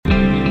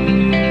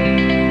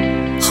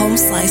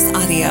Slice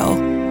Audio.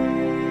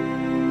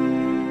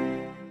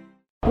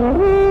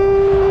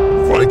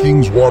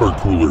 Vikings Water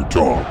Cooler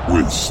Talk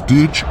with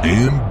Stitch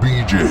and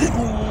BJ.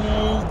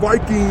 Skol,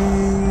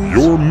 Vikings!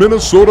 Your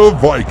Minnesota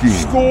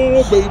Vikings.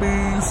 Skol, baby!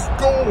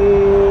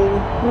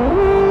 Skol!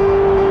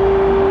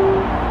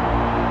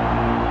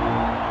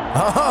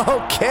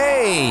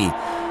 Okay.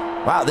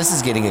 Wow, this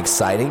is getting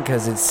exciting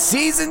because it's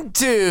season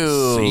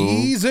 2.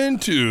 Season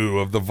 2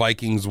 of the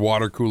Vikings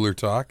Water Cooler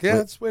Talk. Yeah,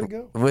 that's the way to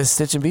go. With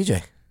Stitch and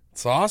BJ.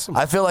 It's awesome.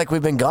 I feel like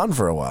we've been gone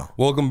for a while.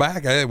 Welcome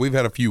back. We've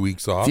had a few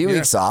weeks off.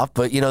 Weeks off,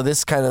 but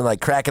this kind of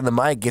like cracking the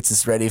mic gets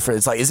us ready for,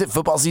 it's like, is it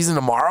football season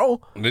tomorrow?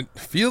 It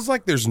feels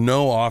like there's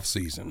no off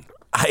season.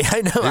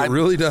 I know. It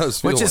really does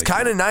feel which is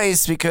kind of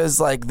nice because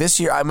like this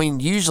year, I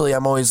mean, usually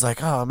I'm always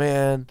like, oh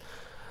man,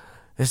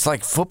 it's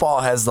like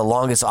football has the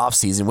longest off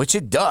season, which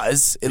it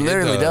does. It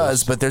literally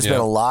does. But there's been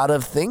a lot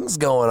of things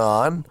going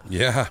on.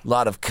 Yeah. A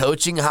lot of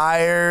coaching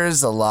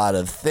hires, a lot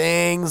of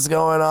things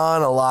going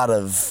on, a lot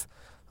of,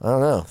 I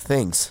don't know,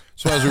 things.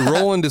 So as we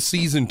roll into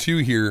season 2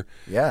 here,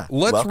 let's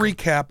welcome.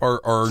 recap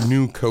our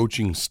new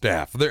coaching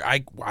staff.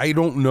 I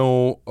don't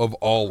know of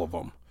all of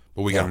them,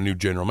 but we got a new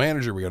general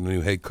manager, we got a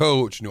new head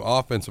coach, new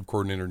offensive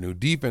coordinator, new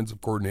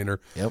defensive coordinator.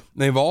 Yep.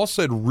 They've all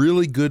said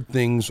really good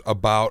things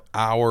about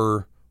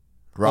our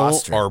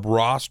Roster.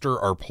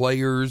 Our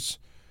players.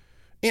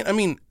 And I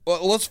mean,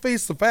 let's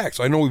face the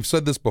facts. I know we've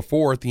said this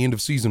before at the end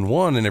of season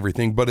 1 and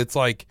everything, but it's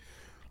like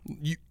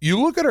you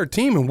look at our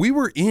team and we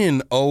were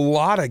in a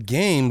lot of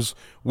games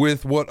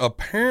with what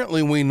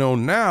apparently we know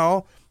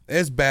now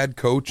as bad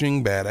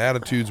coaching, bad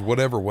attitudes,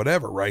 whatever,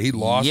 right? He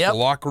lost the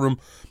locker room,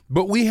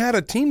 but we had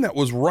a team that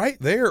was right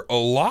there a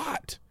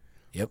lot.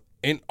 Yep.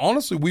 And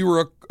honestly, we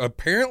were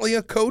apparently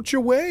a coach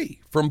away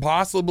from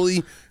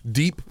possibly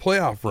deep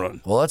playoff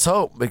run. Well, let's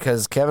hope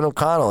because Kevin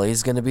O'Connell,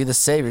 he's going to be the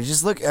savior.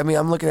 Just look, I mean,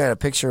 I'm looking at a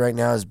picture right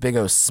now. His big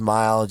old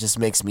smile just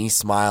makes me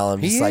smile. I'm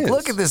just like,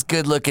 look at this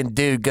good-looking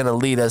dude going to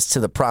lead us to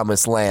the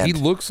promised land. He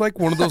looks like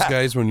one of those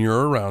guys when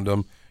you're around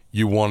him,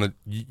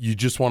 you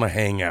just want to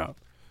hang out.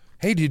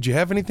 Hey, did you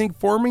have anything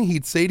for me?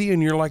 He'd say to you,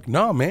 and you're like,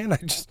 no, man, I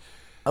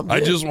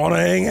just want to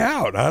hang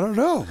out. I don't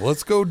know.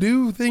 Let's go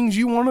do things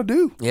you want to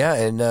do. Yeah,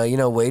 and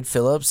Wade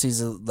Phillips,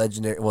 he's a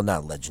legendary, well,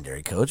 not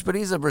legendary coach, but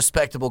he's a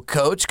respectable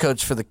coach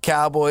for the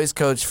Cowboys,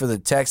 coach for the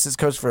Texans,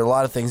 coach for a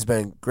lot of things,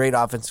 been a great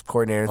offensive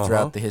coordinator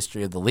throughout the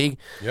history of the league.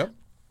 Yep.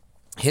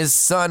 His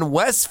son,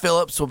 Wes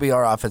Phillips, will be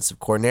our offensive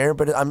coordinator,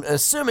 but I'm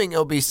assuming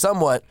it'll be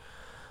somewhat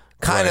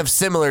kind of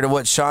similar to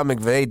what Sean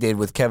McVay did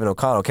with Kevin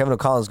O'Connell. Kevin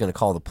O'Connell is going to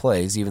call the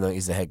plays, even though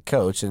he's the head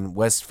coach, and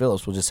Wes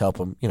Phillips will just help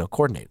him,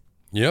 coordinate.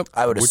 Yep.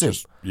 I would assume.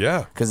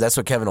 Because that's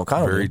what Kevin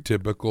O'Connell did. Very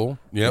typical.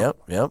 Yep.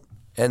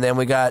 And then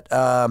we got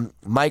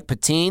Mike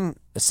Patine,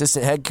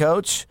 assistant head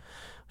coach,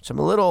 which I'm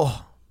a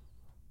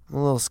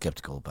little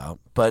skeptical about,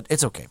 but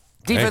it's okay.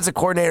 Defensive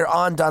coordinator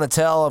on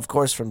Donatel, of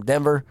course, from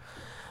Denver.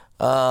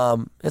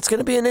 It's going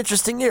to be an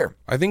interesting year.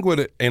 I think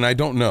and I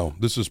don't know,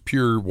 this is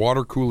pure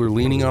water cooler,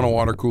 leaning on a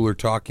water cooler,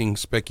 talking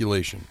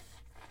speculation.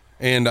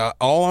 And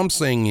all I'm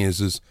saying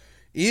is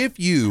if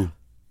you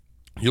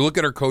look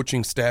at our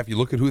coaching staff, you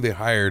look at who they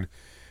hired,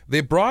 they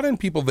brought in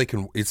people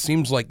it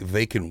seems like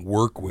they can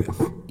work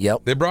with.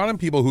 Yep. They brought in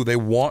people who they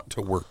want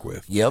to work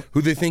with. Yep.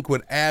 Who they think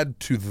would add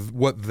to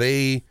what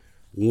they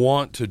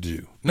want to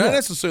do. Not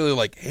necessarily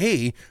like,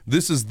 hey,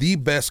 this is the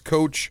best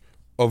coach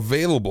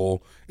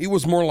available. It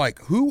was more like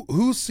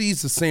who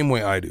sees the same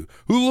way I do,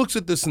 who looks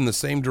at this in the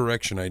same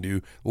direction I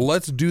do.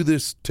 Let's do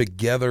this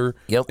together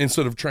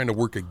instead of trying to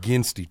work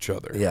against each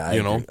other.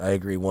 I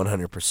agree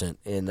 100%,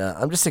 and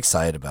I'm just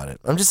excited about it.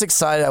 I'm just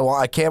excited.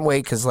 I can't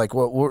wait because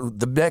we're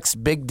the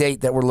next big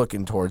date that we're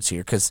looking towards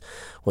here, because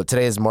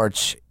today is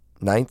March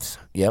 9th.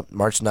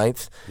 March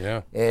 9th.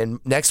 Yeah. And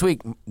next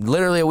week,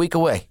 literally a week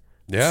away,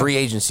 free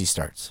agency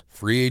starts.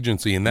 Free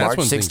agency, and that's March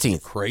when 16th. things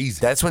are crazy.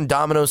 That's when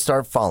dominoes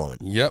start following.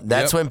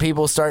 That's when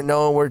people start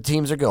knowing where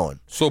teams are going.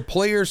 So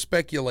player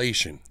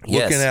speculation,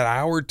 looking at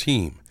our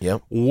team,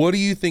 what do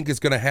you think is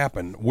going to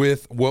happen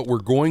with what we're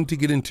going to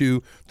get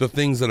into, the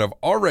things that have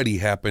already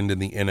happened in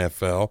the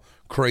NFL,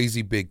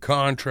 crazy big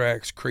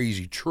contracts,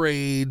 crazy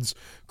trades,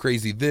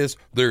 crazy this.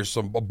 There's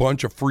a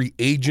bunch of free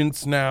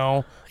agents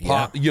now,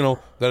 that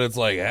it's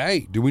like,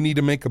 hey, do we need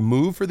to make a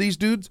move for these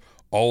dudes?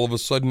 All of a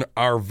sudden,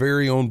 our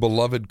very own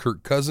beloved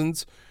Kirk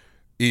Cousins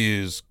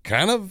is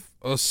kind of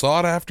a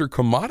sought-after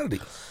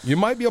commodity. You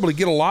might be able to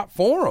get a lot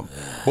for him,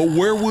 but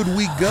where would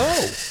we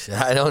go?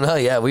 I don't know.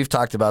 Yeah, we've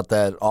talked about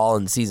that all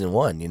in season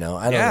 1, I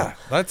don't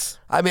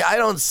know. I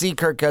don't see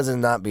Kirk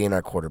Cousins not being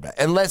our quarterback.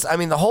 Unless,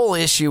 the whole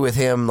issue with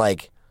him,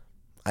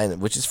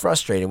 which is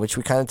frustrating, which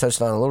we kind of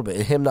touched on a little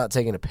bit, him not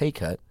taking a pay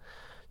cut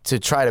to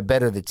try to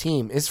better the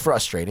team is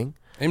frustrating.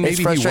 And maybe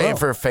it's frustrating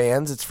for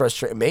fans. It's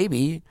frustrating.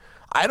 Maybe.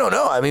 I don't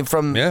know.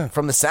 From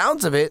the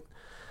sounds of it,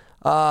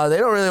 they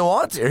don't really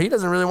want to, or he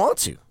doesn't really want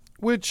to.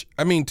 Which,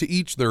 to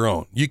each their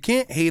own. You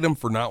can't hate him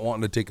for not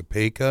wanting to take a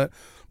pay cut,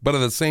 but at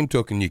the same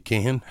token, you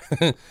can.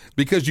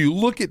 Because you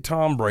look at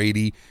Tom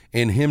Brady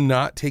and him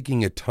not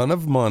taking a ton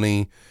of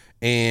money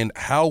and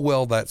how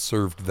well that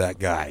served that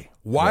guy.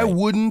 Why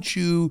wouldn't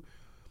you,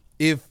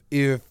 if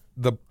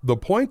the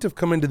point of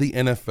coming to the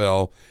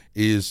NFL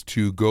is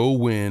to go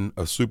win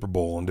a Super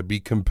Bowl and to be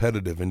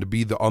competitive and to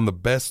be on the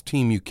best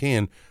team you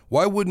can,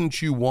 why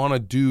wouldn't you want to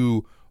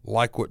do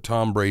like what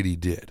Tom Brady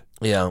did?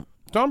 Yeah.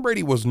 Tom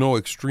Brady was no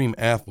extreme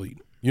athlete.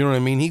 You know what I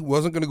mean? He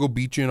wasn't going to go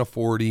beat you in a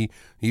 40.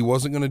 He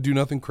wasn't going to do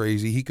nothing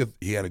crazy.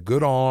 He had a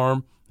good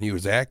arm. He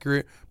was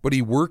accurate, but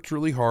he worked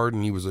really hard,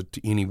 and he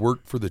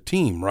worked for the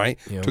team, right?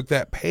 Yep. Took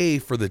that pay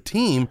for the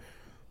team.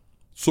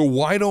 So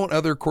why don't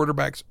other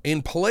quarterbacks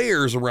and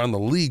players around the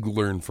league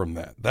learn from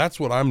that? That's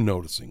what I'm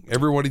noticing.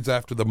 Everybody's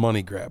after the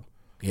money grab.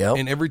 Yep.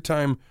 And every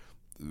time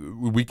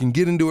we can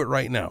get into it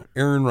right now.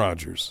 Aaron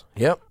Rodgers.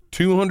 Yep.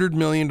 $200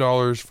 million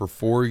for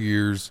 4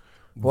 years.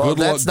 Well, Good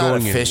that's luck not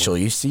going official.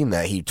 anywhere. You've seen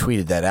that. He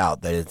tweeted that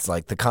out, that it's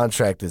like the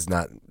contract is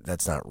not,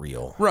 that's not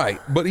real.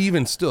 Right. But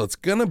even still, it's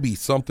going to be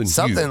something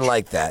Something huge.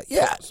 like that.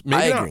 Yeah.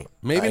 Maybe I not. agree.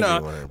 Maybe I not.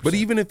 agree 100%. But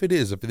even if it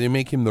is, if they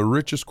make him the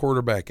richest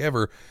quarterback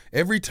ever,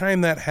 every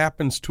time that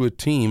happens to a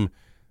team,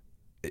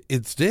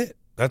 it's it.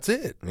 That's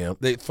it. Yep.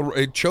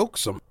 It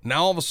chokes them.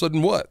 Now all of a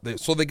sudden, what?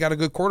 So they got a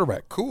good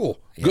quarterback. Cool.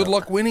 Yep. Good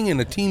luck winning in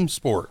a team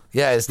sport.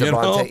 Yeah, is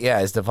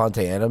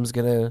Devontae Adams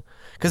gonna?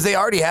 Because they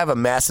already have a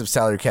massive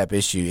salary cap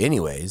issue,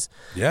 anyways.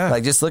 Yeah.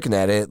 Like just looking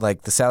at it,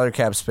 like the salary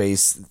cap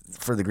space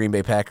for the Green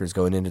Bay Packers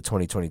going into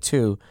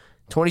 2022,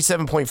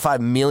 $27.5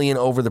 million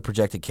over the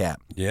projected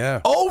cap.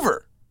 Yeah.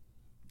 Over.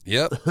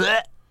 Yep.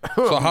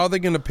 So how are they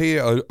going to pay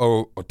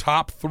a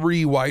top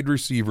 3 wide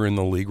receiver in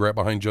the league right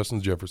behind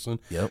Justin Jefferson?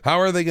 Yep. How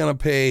are they going to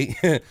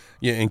pay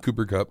and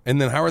Cooper Kupp? And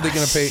then how are they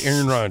going to pay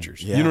Aaron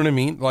Rodgers? Yeah. You know what I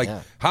mean? Like,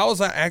 how is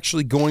that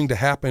actually going to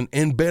happen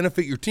and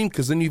benefit your team?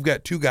 Because then you've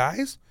got 2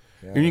 guys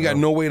and you got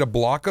no way to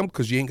block them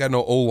because you ain't got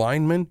no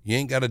O-lineman. You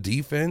ain't got a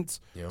defense.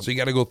 Yep. So you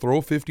got to go throw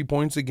 50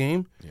 points a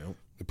game. Yep.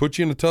 It puts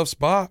you in a tough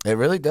spot. It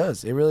really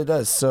does. It really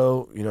does.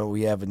 So,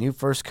 we have a new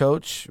first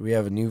coach. We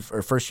have a new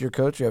first-year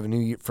coach. We have a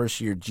new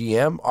first-year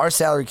GM. Our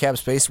salary cap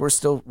space,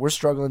 we're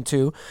struggling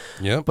too.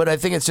 Yeah. But I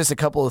think it's just a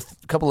couple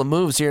of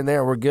moves here and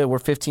there. We're good. We're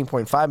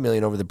 $15.5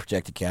 million over the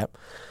projected cap.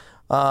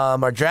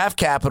 Our draft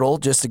capital,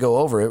 just to go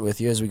over it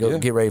with you as we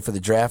get ready for the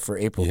draft for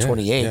April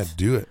 28th. Yeah,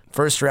 do it.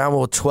 First round,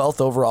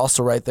 12th over,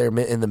 also right there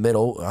in the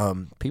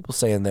middle. People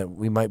saying that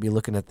we might be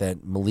looking at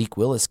that Malik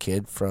Willis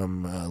kid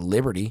from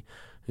Liberty,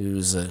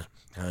 who's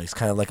he's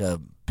kind of like a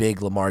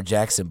big Lamar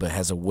Jackson, but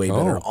has a way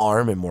better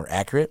arm and more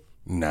accurate.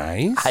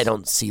 Nice. I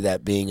don't see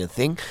that being a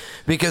thing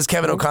because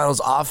Kevin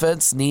O'Connell's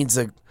offense needs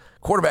a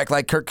quarterback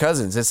like Kirk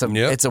Cousins. It's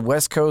a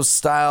West Coast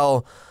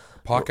style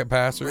pocket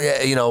passer.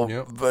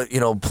 Yeah, but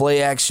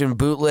play action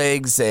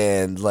bootlegs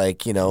and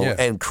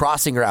and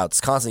crossing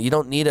routes constantly. You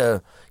don't need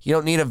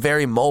a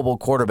very mobile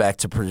quarterback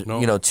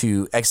to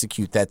to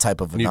execute that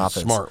type of an offense. A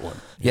smart one.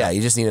 Yeah,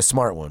 you just need a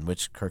smart one,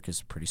 which Kirk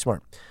is pretty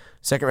smart.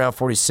 Second round,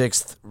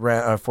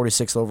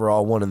 46th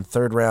overall, 1 in the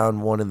third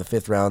round, 1 in the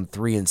fifth round,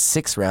 3 in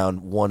sixth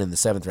round, 1 in the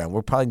seventh round.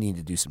 We'll probably need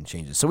to do some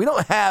changes. So we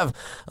don't have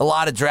a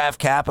lot of draft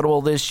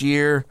capital this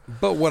year.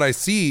 But what I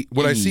see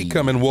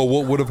coming, what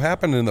would have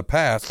happened in the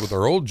past with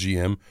our old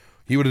GM,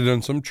 he would have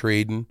done some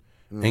trading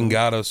and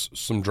got us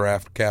some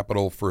draft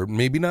capital for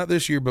maybe not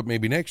this year, but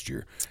maybe next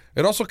year.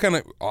 It also kind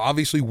of,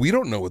 obviously, we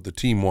don't know what the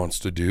team wants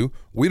to do.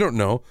 We don't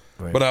know.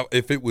 Right. But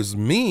if it was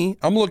me,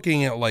 I'm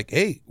looking at like,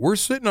 hey, we're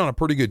sitting on a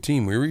pretty good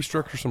team. We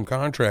restructure some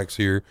contracts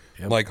here,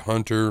 like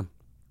Hunter.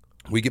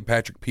 We get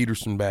Patrick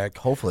Peterson back.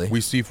 Hopefully.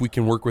 We see if we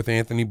can work with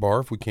Anthony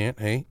Barr. If we can't,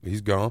 hey,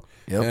 he's gone.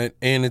 Yep.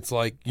 And it's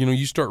like,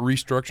 you start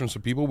restructuring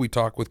some people. We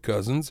talk with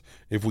Cousins.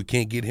 If we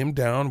can't get him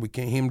down, we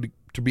can't him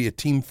to be a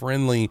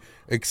team-friendly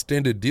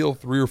extended deal,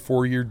 3 or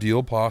 4 year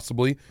deal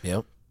possibly.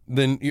 Yep.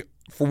 Then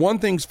for one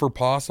thing's for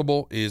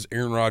possible is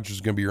Aaron Rodgers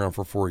is going to be around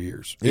for 4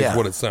 years. Is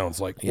what it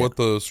sounds like. Yeah. What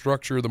the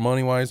structure, the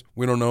money-wise,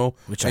 we don't know.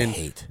 Which I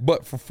hate.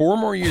 But for 4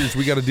 more years,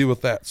 we got to deal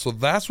with that. So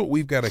that's what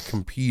we've got to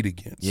compete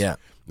against. Yeah.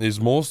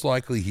 Is most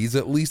likely he's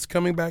at least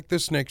coming back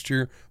this next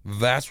year.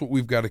 That's what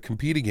we've got to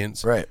compete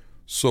against. Right.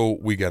 So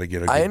we got to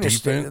get a good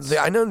defense.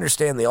 I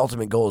understand the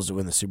ultimate goal is to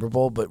win the Super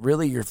Bowl, but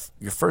really your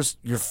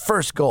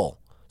first goal,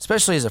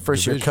 especially as a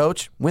first-year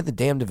coach, win the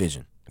damn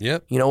division.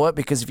 Yep. You know what?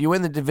 Because if you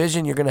win the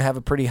division, you're going to have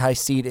a pretty high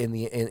seed in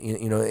the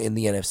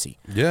NFC.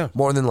 Yeah.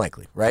 More than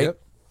likely, right?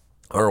 Yep.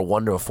 Or a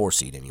 1 to a 4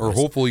 seed, anyways. Or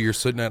hopefully you're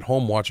sitting at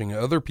home watching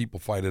other people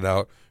fight it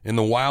out in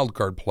the wild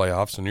card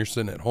playoffs, and you're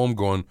sitting at home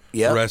going,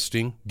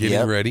 resting,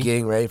 getting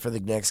ready for the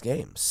next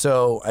game.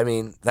 So, I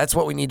mean, that's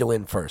what we need to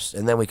win first,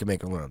 and then we can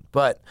make a run.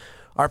 But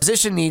our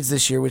position needs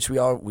this year, which we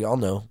all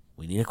know,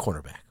 we need a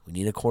cornerback. We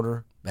need a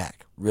cornerback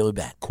really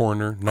bad.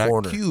 Corner, not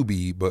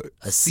QB, but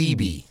a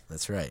CB.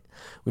 That's right.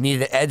 We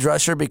need an edge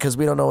rusher because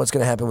we don't know what's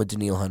going to happen with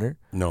Danielle Hunter.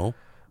 No.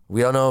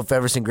 We don't know if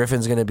Everson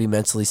Griffin's going to be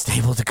mentally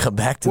stable to come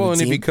back to the team. Well,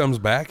 and if he comes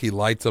back, he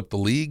lights up the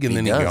league, and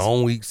then he's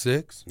on week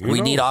 6. We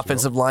need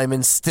offensive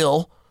linemen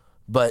still,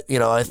 but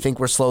I think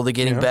we're slowly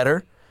getting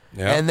better.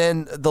 Yeah. And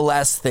then the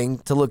last thing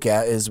to look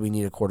at is we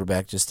need a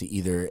quarterback just to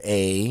either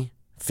A,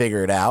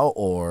 figure it out,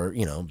 or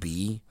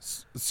B.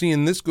 See,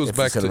 and this goes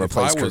back to if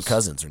I was Kirk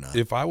Cousins or not.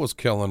 If I was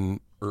Kellen,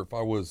 or if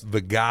I was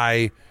the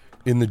guy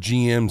in the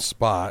GM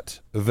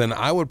spot, then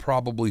I would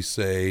probably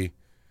say,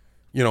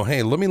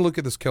 hey, let me look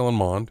at this Kellen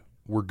Mond.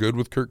 We're good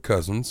with Kirk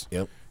Cousins.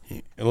 Yep.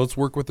 And let's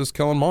work with this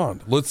Kellen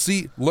Mond.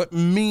 Let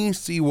me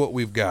see what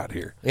we've got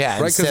here. Yeah,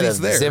 right, instead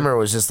of there. Zimmer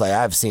was just like,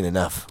 I've seen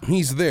enough.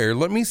 He's there.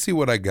 Let me see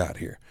what I got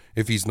here.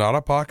 If he's not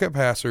a pocket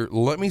passer,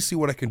 let me see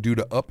what I can do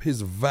to up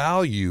his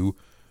value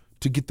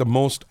to get the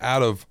most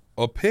out of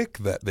a pick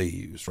that they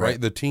used, right?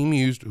 The team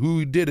used,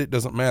 who did it,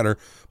 doesn't matter.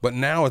 But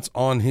now it's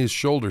on his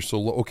shoulders.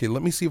 So, okay,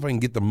 let me see if I can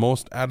get the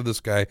most out of this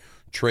guy.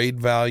 Trade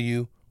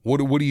value. What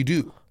do you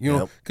do?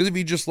 Because if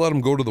you just let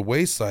him go to the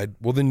wayside,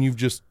 well, then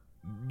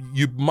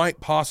you might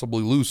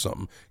possibly lose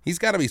something. He's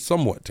got to be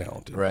somewhat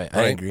talented. Right.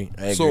 I agree.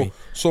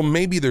 So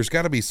maybe there's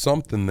got to be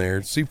something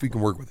there. See if we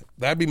can work with it.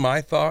 That'd be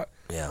my thought.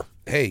 Yeah.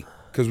 Hey,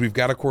 because we've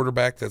got a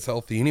quarterback that's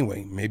healthy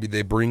anyway. Maybe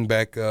they bring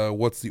back,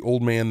 what's the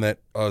old man that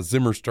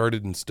Zimmer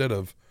started instead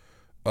of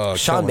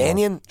Sean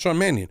Mannion? Sean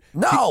Mannion.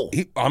 No.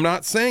 I'm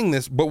not saying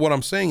this, but what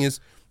I'm saying is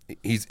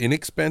he's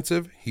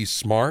inexpensive, he's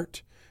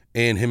smart,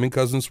 and him and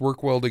Cousins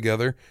work well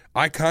together.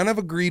 I kind of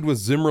agreed with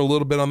Zimmer a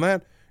little bit on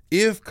that.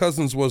 If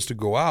Cousins was to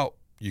go out,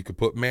 you could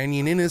put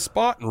Mannion in his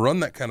spot and run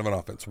that kind of an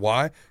offense.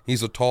 Why?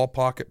 He's a tall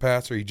pocket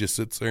passer. He just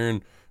sits there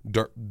and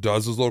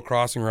does his little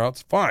crossing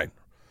routes. Fine.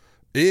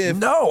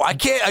 No, I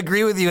can't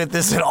agree with you at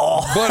this at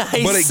all. But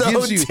it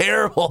gives you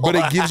terrible. But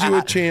it gives you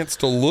a chance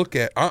to look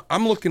at.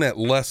 I'm looking at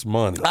less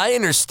money. I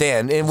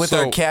understand, and with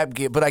our cap,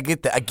 but I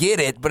get that. I get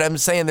it. But I'm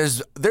saying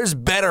there's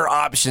better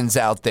options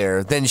out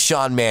there than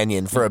Sean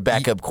Mannion for a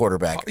backup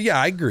quarterback. Yeah,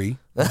 I agree.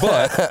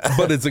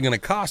 But is it going to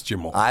cost you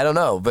more? I don't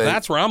know. But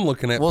that's where I'm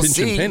looking at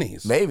pinching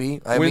pennies. Maybe.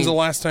 When's the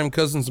last time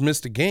Cousins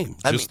missed a game?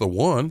 Just the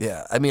one.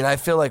 Yeah. I mean, I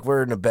feel like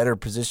we're in a better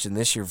position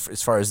this year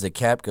as far as the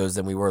cap goes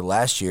than we were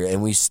last year,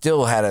 and we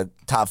still had a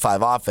top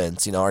 5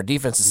 offense. Our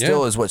defense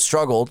still is what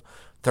struggled.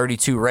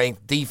 32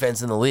 ranked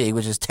defense in the league,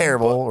 which is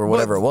terrible, or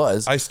whatever it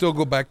was. I still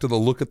go back to the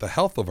look at the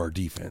health of our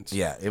defense.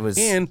 Yeah, it was.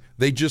 And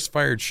they just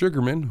fired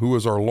Sugarman, who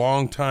was our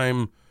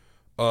longtime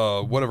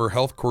whatever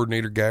health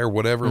coordinator guy or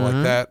whatever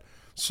like that.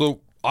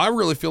 So I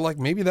really feel like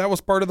maybe that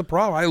was part of the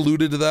problem. I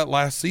alluded to that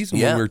last season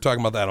when we were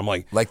talking about that. I'm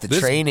like the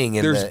training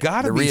and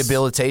the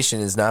rehabilitation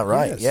is not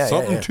right.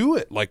 Something to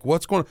it. Like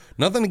what's going on?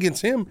 Nothing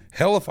against him.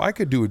 Hell, if I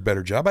could do a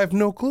better job, I have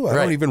no clue. I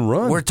don't even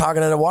run. We're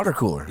talking at a water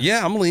cooler.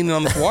 Yeah, I'm leaning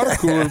on the water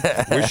cooler,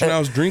 wishing I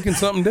was drinking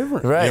something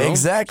different. Right,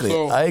 exactly.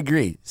 So, I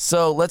agree.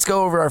 So let's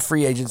go over our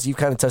free agents. You've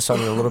kind of touched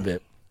on it a little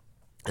bit.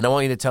 And I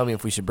want you to tell me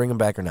if we should bring him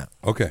back or not.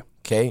 Okay.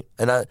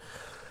 And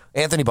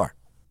Anthony Barr.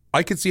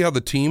 I could see how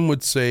the team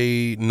would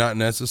say not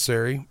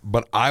necessary,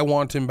 but I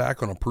want him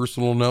back on a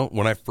personal note.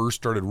 When I first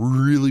started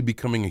really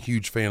becoming a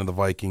huge fan of the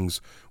Vikings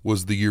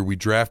was the year we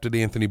drafted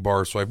Anthony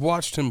Barr. So I've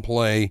watched him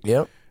play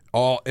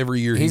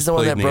every year he's the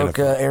one that broke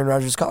Aaron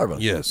Rodgers' collarbone.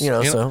 Yes.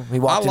 So he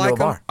walked into a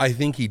bar. Him. I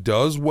think he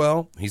does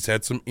well. He's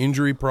had some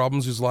injury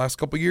problems his last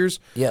couple of years.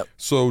 Yep.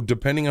 So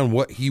depending on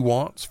what he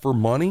wants for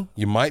money,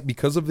 you might,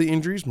 because of the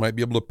injuries, might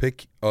be able to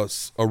pick a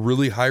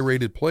really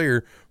high-rated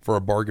player for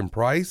a bargain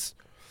price.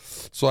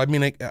 So, I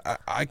mean,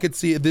 I could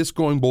see this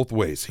going both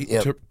ways.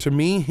 To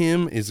me,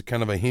 him is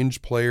kind of a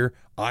hinge player.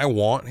 I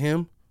want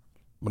him,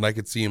 but I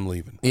could see him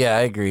leaving. Yeah,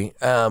 I agree.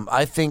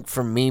 I think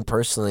for me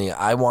personally,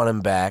 I want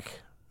him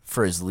back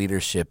for his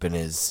leadership and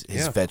his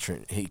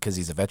veteran, because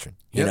he's a veteran,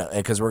 you know,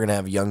 because we're going to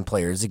have young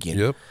players again.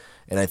 Yep.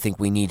 And I think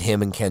we need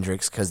him and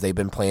Kendricks because they've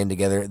been playing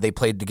together. They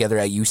played together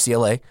at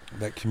UCLA.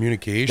 That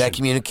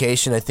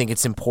communication, I think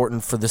it's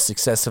important for the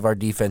success of our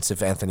defense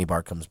if Anthony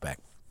Barr comes back.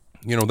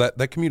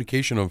 That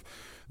communication of,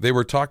 they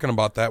were talking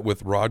about that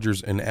with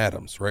Rodgers and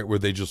Adams, right? Where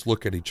they just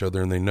look at each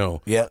other and they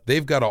know. Yeah.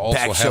 They've got to also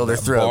back have shoulder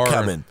that. Throw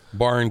coming.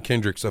 Barr and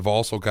Kendricks have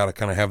also got to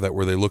kind of have that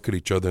where they look at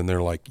each other and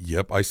they're like,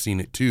 yep, I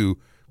seen it too,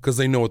 because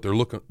they know what they're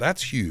looking.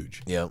 That's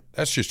huge. Yeah.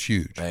 That's just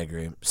huge. I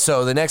agree.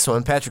 So the next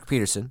one, Patrick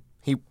Peterson,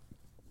 he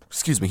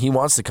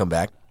wants to come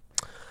back.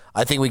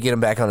 I think we get him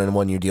back on a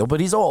 1-year deal, but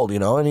he's old,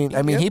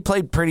 and he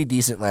played pretty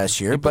decent last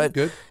year, but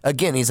good.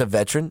 Again, he's a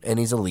veteran and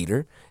he's a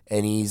leader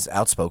and he's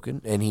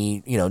outspoken and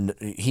he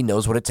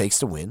knows what it takes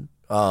to win.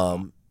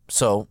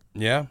 So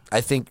yeah,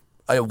 I think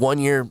a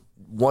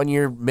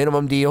 1-year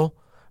minimum deal,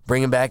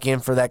 bring him back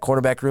in for that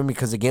quarterback room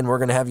because again, we're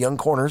going to have young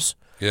corners.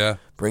 Yeah,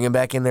 bring him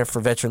back in there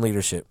for veteran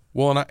leadership.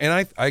 Well, and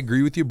I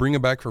agree with you. Bring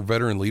him back for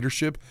veteran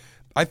leadership.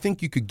 I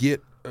think you could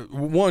get.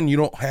 One, you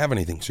don't have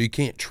anything, so you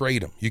can't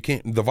trade him. You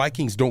can't. The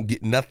Vikings don't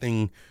get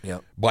nothing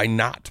by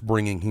not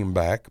bringing him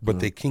back, but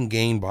they can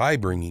gain by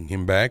bringing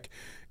him back,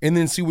 and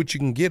then see what you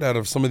can get out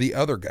of some of the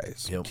other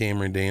guys,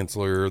 Cameron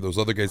Dantzler, those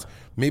other guys.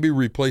 Maybe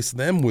replace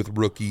them with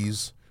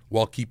rookies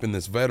while keeping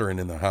this veteran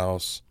in the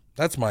house.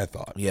 That's my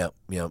thought. Yep.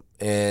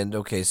 And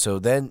okay, so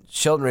then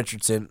Sheldon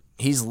Richardson,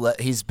 he's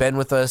been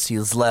with us,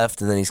 he's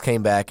left, and then he's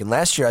came back. And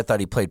last year, I thought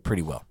he played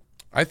pretty well.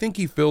 I think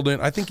he filled in.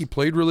 I think he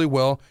played really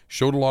well,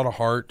 showed a lot of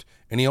heart,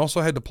 and he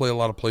also had to play a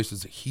lot of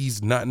places that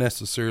he's not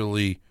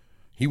necessarily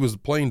 – he was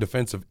playing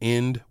defensive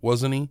end,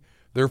 wasn't he?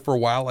 There for a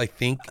while, I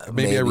think.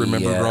 Maybe I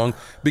remembered wrong.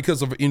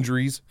 Because of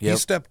injuries, he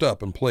stepped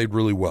up and played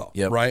really well,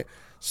 right?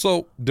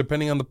 So,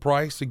 depending on the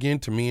price, again,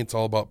 to me, it's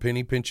all about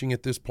penny pinching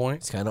at this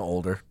point. He's kind of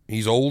older.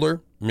 He's older.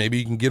 Maybe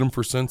you can get him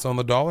for cents on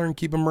the dollar and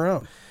keep him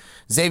around.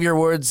 Xavier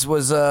Woods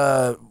was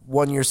a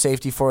 1-year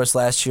safety for us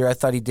last year. I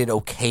thought he did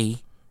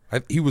okay.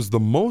 He was the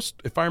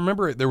most, if I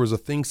remember it, there was a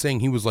thing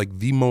saying he was like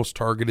the most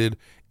targeted,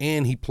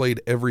 and he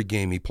played every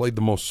game. He played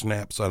the most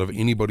snaps out of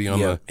anybody on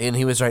the. And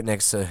he was right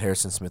next to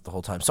Harrison Smith the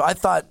whole time. So I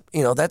thought,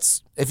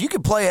 that's if you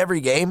could play every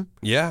game.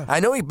 Yeah.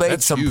 I know he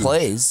made some huge.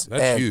 plays.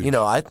 That's huge.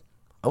 I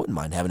wouldn't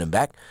mind having him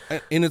back.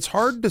 And it's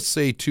hard to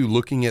say, too,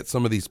 looking at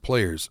some of these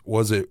players.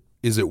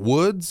 Is it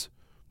Woods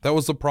that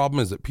was the problem?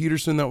 Is it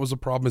Peterson that was the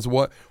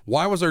problem?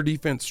 Why was our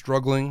defense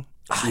struggling?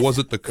 Was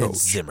it the coach?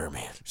 It's Zimmer,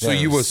 man. So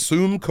you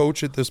assume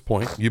coach at this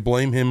point. You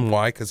blame him.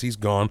 Why? Because he's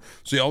gone.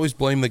 So you always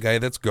blame the guy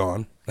that's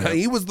gone. Yeah.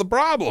 He was the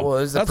problem. Well,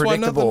 it was that's why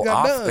nothing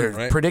got done.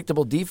 Right?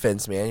 Predictable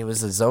defense, man. He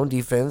was a zone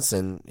defense,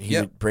 and he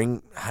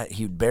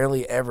would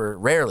rarely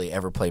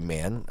ever play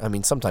man. I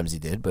mean, sometimes he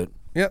did, but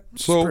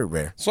it's pretty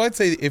rare. So I'd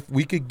say if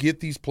we could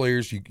get these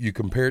players, you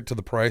compare it to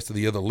the price of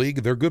the other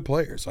league, they're good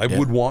players. I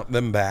would want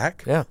them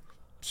back. Yeah.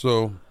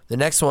 So the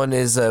next one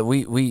is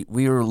we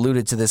were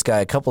alluded to this guy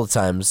a couple of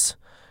times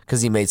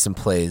because he made some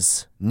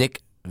plays.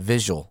 Nick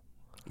Vigil.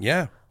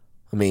 Yeah.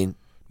 I mean,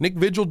 Nick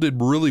Vigil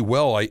did really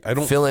well. I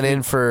don't filling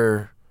in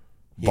for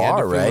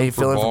Barr, right? He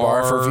filled in for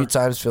Barr for a few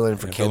times, filling in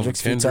for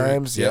Kendricks a few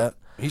times. Yeah.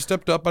 He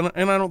stepped up, and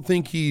I don't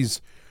think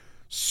he's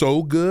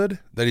so good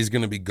that he's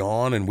going to be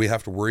gone and we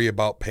have to worry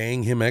about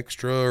paying him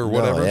extra or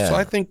whatever. So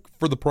I think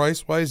for the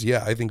price-wise,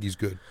 I think he's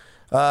good.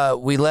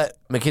 We let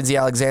Mackenzie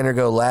Alexander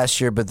go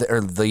last year, or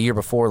the year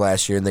before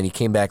last year, and then he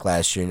came back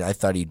last year, and I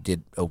thought he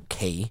did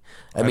okay.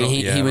 I mean,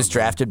 he was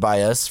drafted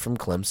by us from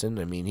Clemson.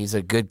 I mean, he's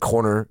a good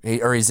corner,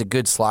 or he's a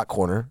good slot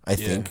corner, I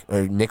think,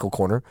 or nickel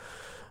corner.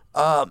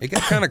 It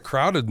got kind of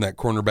crowded in that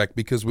cornerback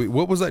because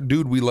what was that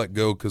dude we let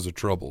go because of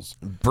troubles?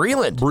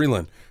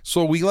 Breland.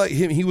 So we let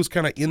him. He was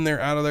kind of in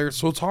there, out of there.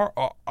 So it's hard.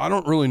 I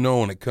don't really know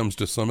when it comes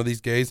to some of these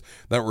guys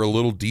that were a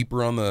little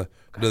deeper on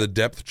the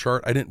depth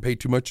chart. I didn't pay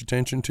too much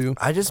attention to.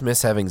 I just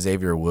miss having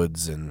Xavier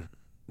Woods and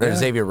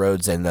Xavier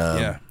Rhodes and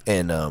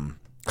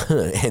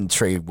and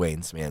Trey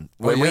Waynes, man.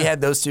 When we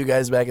had those two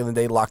guys back in the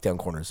day, lockdown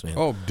corners, man.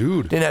 Oh,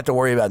 dude. Didn't have to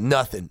worry about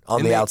nothing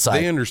on the outside.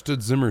 They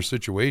understood Zimmer's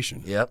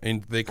situation. Yep.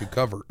 And they could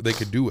cover. They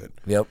could do it.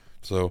 Yep.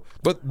 So,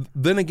 but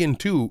then again,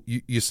 too,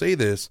 you say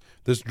this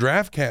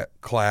draft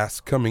class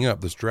coming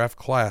up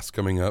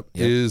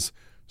is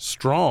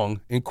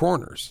strong in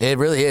corners. It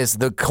really is.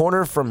 The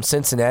corner from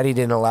Cincinnati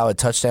didn't allow a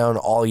touchdown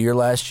all year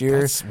last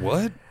year. That's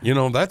what? That's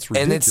ridiculous.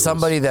 And it's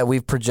somebody that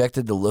we've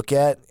projected to look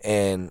at,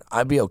 and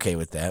I'd be okay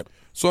with that.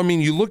 So, I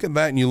mean, you look at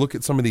that and you look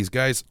at some of these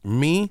guys.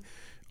 Me,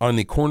 on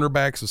the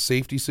cornerbacks of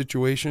safety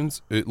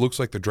situations, it looks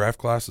like the draft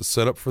class is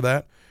set up for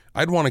that.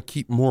 I'd want to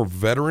keep more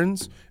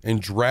veterans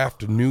and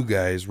draft new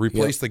guys,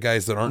 replace the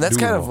guys that aren't doing well.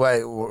 That's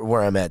kind of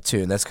where I'm at,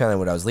 too, and that's kind of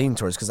what I was leaning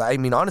towards. Because, I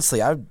mean,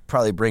 honestly, I would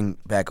probably bring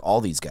back all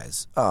these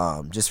guys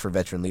just for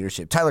veteran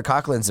leadership. Tyler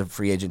Conklin's a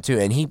free agent, too,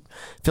 and he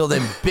filled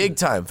in big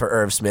time for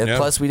Irv Smith. Yeah.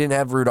 Plus, we didn't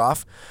have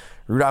Rudolph.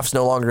 Rudolph's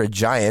no longer a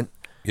Giant.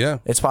 Yeah.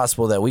 It's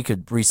possible that we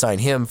could re-sign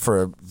him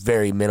for a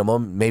very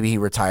minimum. Maybe he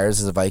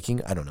retires as a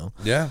Viking. I don't know.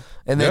 Yeah.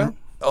 And then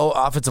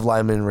offensive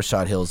lineman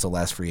Rashad Hill is the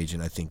last free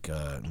agent. I think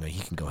he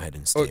can go ahead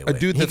and stay away.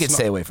 He can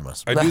stay away from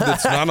us. A dude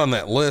that's not on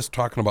that list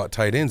talking about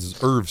tight ends is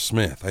Irv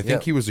Smith. I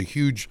think he was a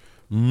huge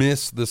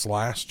miss this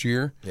last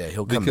year. Yeah,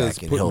 he'll come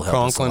back and he'll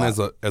help us a lot.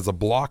 Conklin as a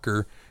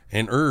blocker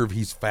and Irv,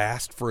 he's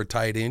fast for a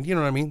tight end. You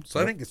know what I mean? So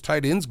I think as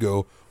tight ends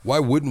go, why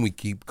wouldn't we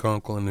keep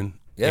Conklin and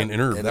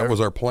Irv? That was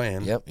our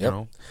plan. Yep. You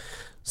know?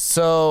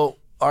 So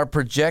our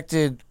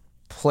projected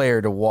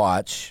player to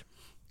watch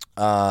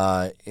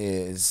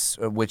is,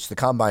 which the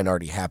combine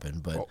already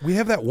happened, but we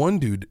have that one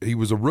dude. He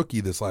was a rookie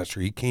this last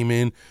year. He came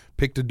in,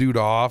 picked a dude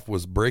off,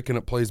 was breaking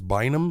up plays.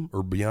 Bynum.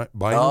 Bynum,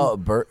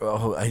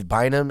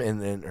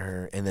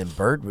 and then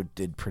Bird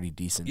did pretty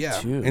decent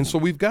too. And so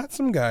we've got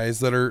some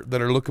guys that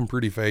are looking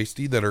pretty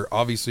feisty, that are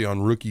obviously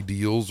on rookie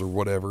deals or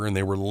whatever, and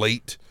they were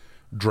late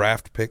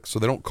draft picks, so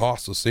they don't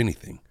cost us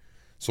anything.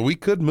 So we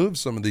could move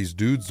some of these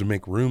dudes to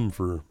make room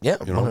for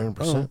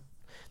 100%.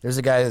 There's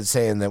a guy that's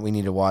saying that we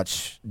need to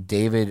watch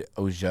David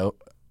Ojabo.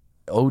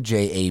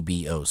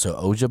 So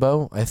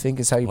Ojabo, I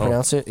think is how you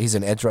pronounce it. He's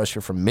an edge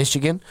rusher from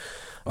Michigan.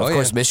 Of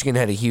course, Michigan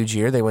had a huge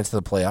year. They went to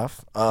the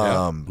playoff.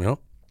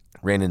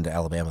 Ran into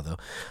Alabama, though.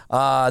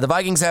 The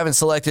Vikings haven't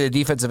selected a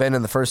defensive end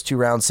in the first 2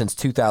 rounds since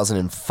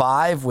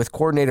 2005, with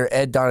coordinator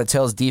Ed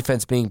Donatell's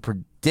defense being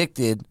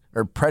predicated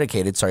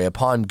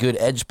upon good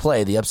edge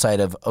play. The upside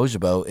of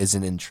Ojabo is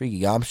an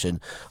intriguing option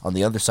on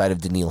the other side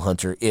of Danielle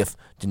Hunter if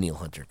Danielle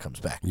Hunter comes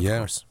back. Of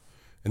course.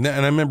 And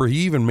I remember he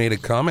even made a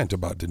comment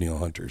about Danielle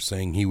Hunter,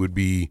 saying he would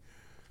be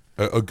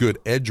a good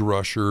edge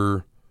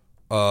rusher,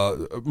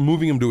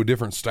 moving him to a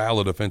different style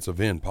of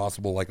defensive end,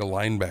 possible like a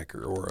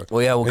linebacker or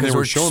because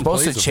we're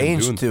supposed to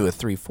change to a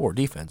 3-4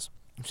 defense,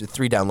 which is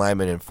 3 down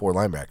linemen and 4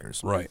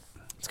 linebackers. Right.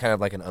 It's kind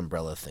of like an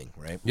umbrella thing,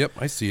 right? Yep,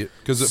 I see it.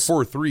 Because at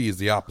 4-3 is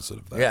the opposite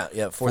of that.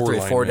 Yeah,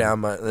 4-3, 4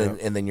 down,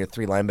 and then your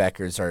 3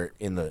 linebackers are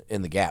in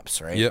the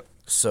gaps, right? Yep.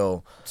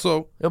 So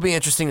it'll be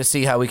interesting to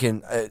see how we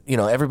can,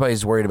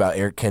 everybody's worried about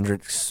Eric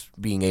Kendricks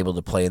being able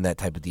to play in that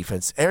type of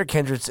defense. Eric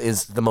Kendricks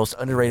is the most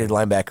underrated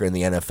linebacker in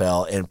the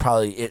NFL and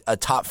probably a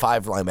top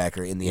 5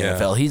 linebacker in the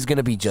NFL. He's going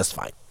to be just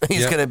fine.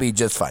 He's going to be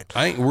just fine.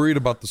 I ain't worried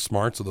about the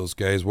smarts of those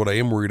guys. What I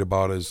am worried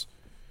about is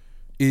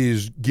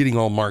getting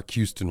all Mark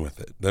Houston with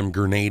it, them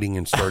grenading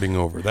and starting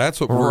over. That's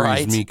what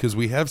worries me because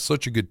we have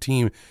such a good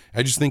team.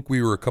 I just think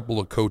we were a couple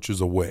of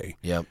coaches away.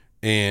 Yep.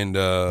 And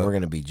we're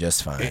going to be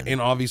just fine.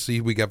 And obviously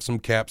we got some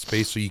cap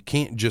space, so you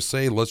can't just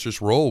say, let's just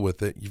roll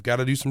with it. You've got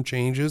to do some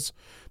changes.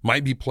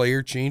 Might be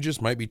player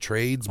changes, might be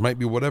trades, might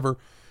be whatever.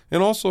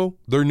 And also,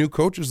 they're new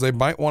coaches. They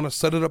might want to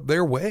set it up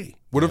their way.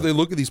 What if they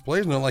look at these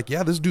players and they're like,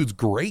 yeah, this dude's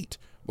great.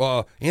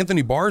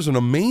 Anthony Barr is an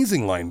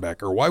amazing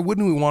linebacker. Why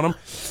wouldn't we want him?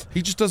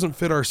 He just doesn't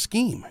fit our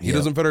scheme. He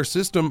doesn't fit our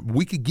system.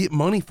 We could get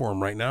money for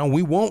him right now.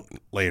 We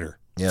won't later.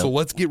 Yep. So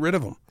let's get rid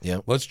of him.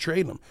 Yep. Let's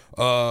trade him.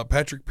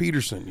 Patrick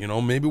Peterson,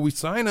 maybe we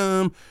sign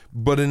him,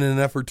 but in an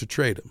effort to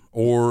trade him.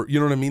 Or, you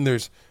know what I mean?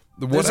 There's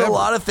a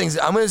lot of things.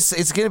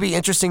 It's going to be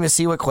interesting to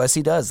see what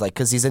Kwesi does,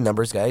 because he's a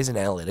numbers guy, he's an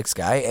analytics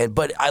guy,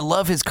 but I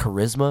love his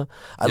charisma.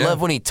 I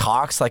love when he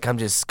talks. Like, I'm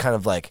just kind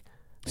of like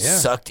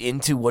sucked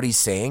into what he's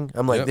saying.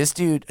 I'm like, this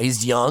dude,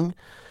 he's young.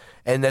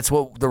 And that's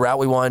the route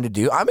we wanted to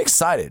do. I'm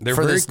excited. They're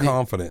very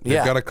confident.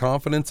 They've got a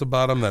confidence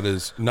about them that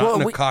is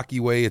not in a cocky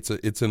way. It's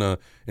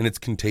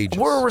contagious.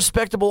 We're a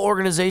respectable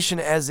organization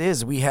as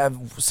is. We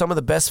have some of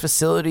the best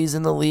facilities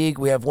in the league.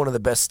 We have one of the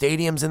best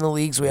stadiums in the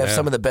leagues. We have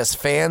some of the best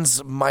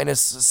fans,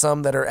 minus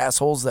some that are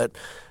assholes that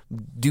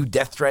do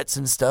death threats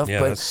and stuff.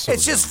 But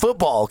it's just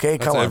football, okay?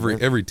 Come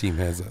on. Every team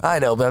has that. I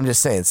know, but I'm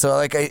just saying.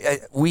 So,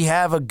 we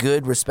have a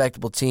good,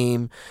 respectable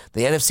team.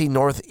 The NFC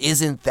North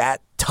isn't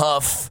that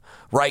tough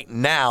right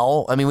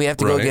now. I mean, we have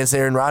to go against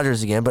Aaron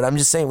Rodgers again, but I'm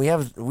just saying we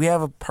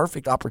have a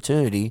perfect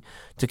opportunity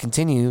to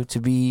continue to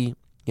be,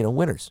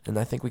 winners, and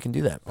I think we can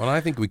do that. Well, I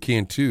think we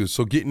can too.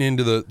 So getting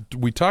into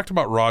we talked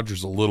about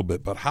Rodgers a little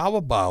bit, but how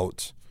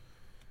about,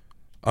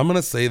 I'm going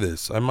to say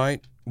this, I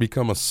might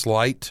become a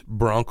slight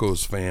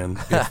Broncos fan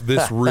if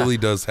this really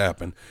does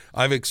happen.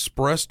 I've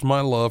expressed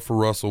my love for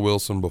Russell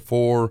Wilson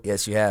before.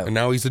 Yes, you have. And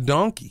now he's a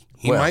donkey.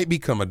 He might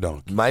become a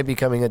donkey. Might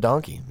becoming a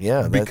donkey,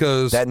 yeah.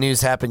 Because that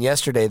news happened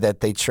yesterday that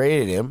they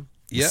traded him.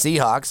 The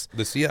Seahawks.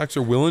 The Seahawks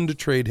are willing to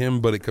trade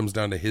him, but it comes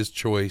down to his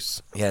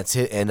choice. Yeah, it's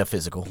and a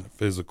physical.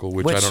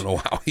 Which I don't know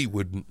how he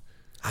wouldn't.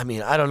 I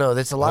mean, I don't know.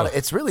 That's a lot of.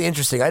 It's really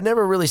interesting. I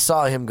never really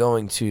saw him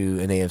going to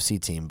an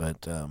AFC team,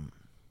 but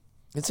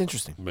it's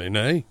interesting. And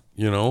hey,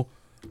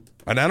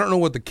 and I don't know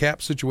what the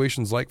cap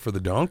situation's like for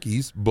the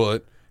Donkeys,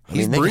 but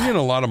he's bringing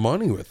a lot of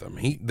money with him.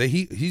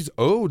 He's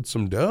owed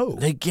some dough.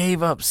 They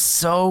gave up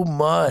so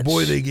much.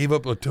 Boy, they gave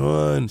up a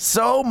ton.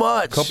 So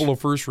much. Couple of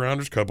first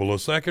rounders, couple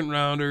of second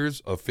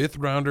rounders, a fifth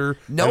rounder.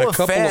 Noah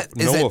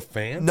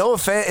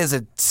Fant is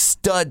a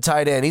stud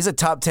tight end. He's a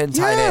top 10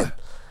 tight end.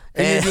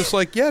 And you're just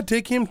like,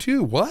 take him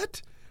too.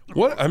 What?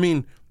 I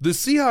mean, the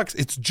Seahawks,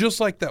 it's just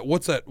like that.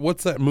 What's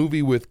that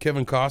movie with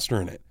Kevin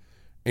Costner in it?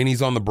 And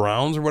he's on the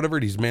Browns or whatever,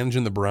 and he's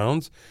managing the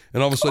Browns,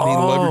 and all of a sudden he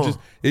leverages.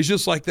 It's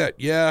just like that.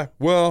 Yeah,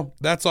 well,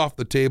 that's off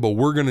the table.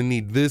 We're going to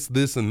need this,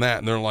 and that.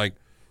 And they're like,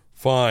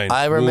 fine.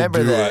 I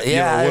remember that.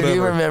 I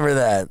do remember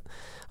that.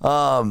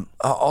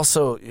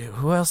 Also,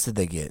 who else did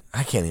they get?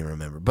 I can't even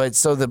remember. But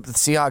so the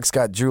Seahawks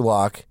got Drew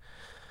Lock,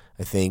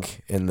 I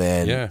think, and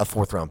then a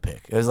 4th-round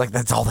pick. It was like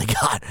that's all they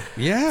got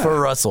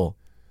for Russell.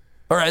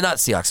 Or not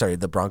Seahawks, sorry,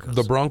 the Broncos.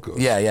 The Broncos.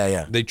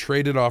 Yeah. They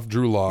traded off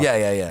Drew Lock in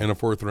a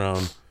 4th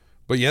round.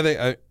 But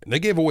they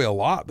gave away a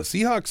lot. The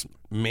Seahawks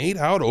made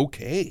out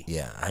okay.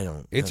 Yeah, I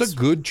don't. It's a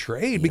good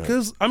trade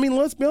because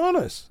let's be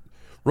honest.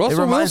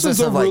 Russell Wilson's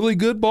a really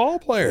good ball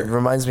player. It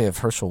reminds me of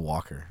Herschel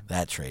Walker.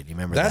 That trade. You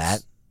remember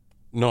that?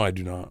 No, I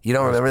do not. You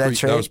don't remember that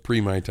trade? That was pre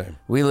my time.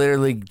 We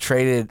literally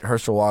traded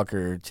Herschel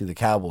Walker to the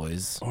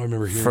Cowboys. Oh, I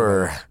remember hearing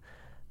for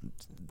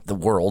the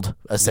world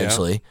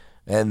essentially. Yeah.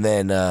 And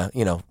then,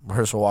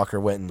 Herschel Walker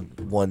went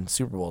and won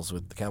Super Bowls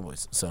with the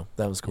Cowboys. So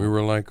that was cool. We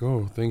were like,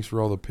 thanks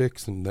for all the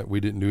picks and that we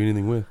didn't do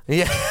anything with.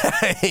 Yeah,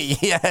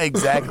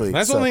 exactly.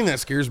 That's the only thing that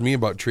scares me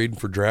about trading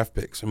for draft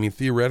picks. I mean,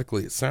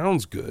 theoretically, it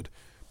sounds good,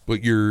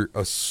 but you're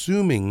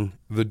assuming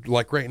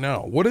like right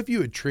now, what if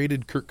you had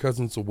traded Kirk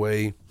Cousins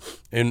away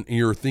and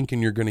you're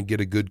thinking you're going to get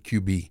a good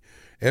QB?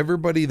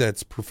 Everybody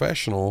that's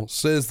professional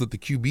says that the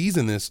QBs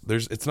in this,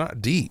 it's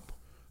not deep.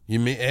 You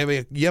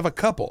have a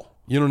couple.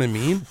 You know what I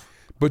mean?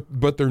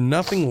 But they're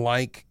nothing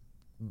like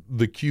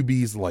the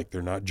QBs. Like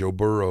they're not Joe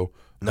Burrow.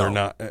 No. They're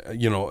not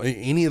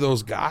any of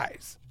those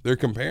guys. They're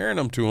comparing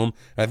them to them.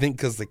 I think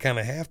because they kind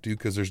of have to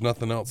because there's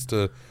nothing else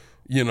to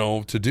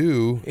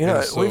do.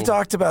 We've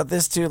talked about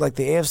this too. Like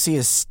the AFC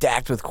is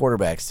stacked with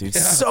quarterbacks, dude.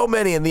 Yeah. So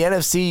many. In the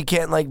NFC, you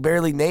can't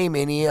barely name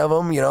any of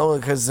them,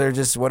 because they're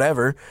just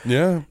whatever.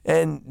 Yeah.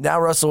 And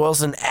now Russell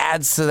Wilson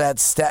adds to that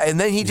stat,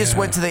 and then he just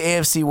went to the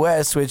AFC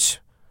West, which.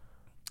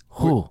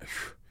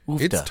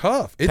 It's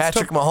tough.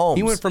 Patrick Mahomes.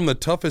 He went from the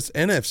toughest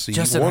NFC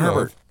Justin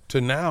Herbert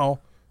to now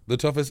the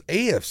toughest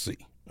AFC.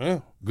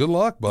 Good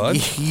luck, bud.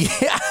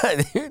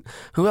 Yeah, dude.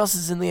 Who else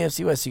is in the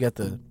AFC West? You got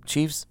the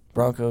Chiefs,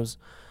 Broncos.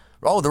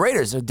 Oh, the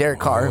Raiders. Derek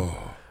Carr.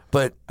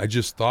 But I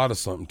just thought of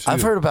something, too.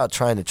 I've heard about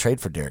trying to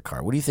trade for Derek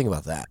Carr. What do you think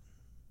about that?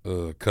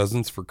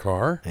 Cousins for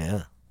Carr?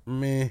 Yeah.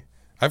 Meh.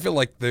 I feel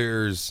like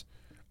there's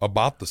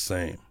about the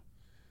same,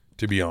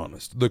 to be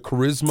honest. The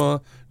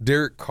charisma,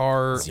 Derek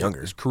Carr. He's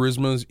younger. His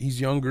charisma,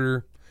 he's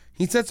younger.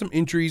 He's had some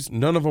injuries.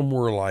 None of them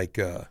were like...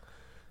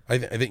 I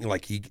think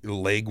like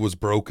leg was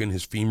broken,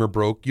 his femur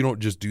broke. You don't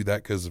just do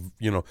that because of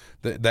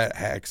that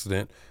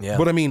accident. Yeah.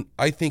 But I mean,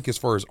 I think as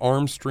far as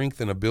arm strength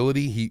and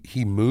ability,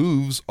 he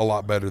moves a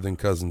lot better than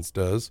Cousins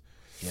does.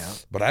 Yeah.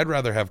 But I'd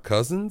rather have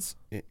Cousins.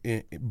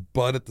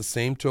 But at the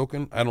same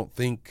token, I don't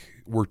think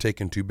we're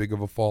taking too big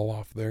of a fall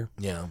off there.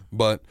 Yeah.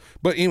 But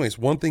anyways,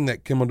 one thing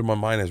that came into my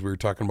mind as we were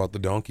talking about the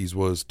Donkeys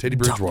was Teddy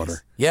Bridgewater.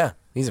 Donkeys. Yeah,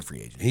 he's a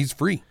free agent. He's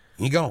free.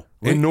 He go.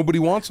 And nobody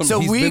wants him.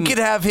 So could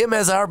have him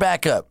as our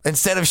backup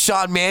instead of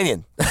Sean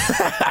Mannion.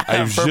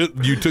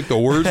 You took the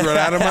words right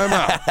out of my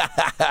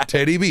mouth.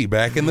 Teddy B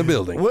back in the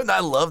building. Wouldn't I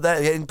love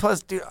that? And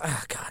plus, dude,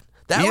 oh God.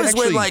 That was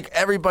when like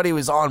everybody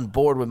was on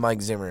board with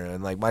Mike Zimmer,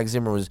 and like Mike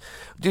Zimmer was,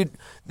 dude.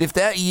 If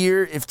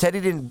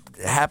Teddy didn't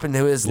happen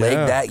to his leg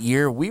that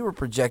year, we were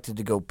projected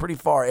to go pretty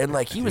far, and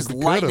like he was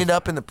lighting it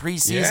up in the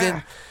preseason.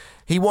 Yeah.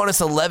 He won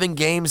us 11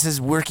 games his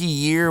rookie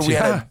year. We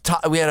had a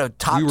top two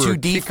defense. We were a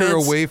kicker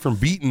away from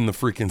beating the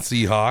freaking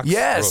Seahawks.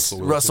 Yes,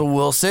 Russell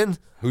Wilson,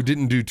 who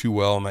didn't do too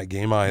well in that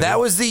game either.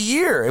 That was the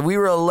year, and we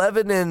were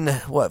 11 and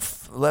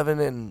what? 11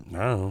 and I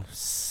don't know.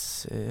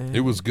 6,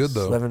 it was good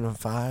though.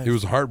 11-5. It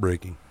was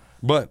heartbreaking.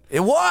 But it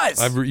was.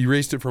 I've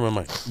erased it from my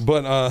mind.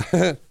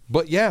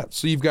 But yeah,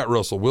 so you've got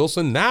Russell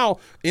Wilson. Now,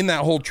 in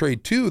that whole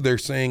trade, too, they're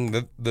saying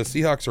that the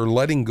Seahawks are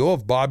letting go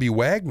of Bobby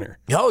Wagner.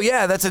 Oh,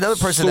 yeah, that's another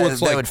person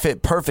that would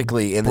fit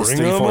perfectly in this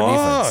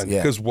 3-4 defense.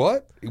 Because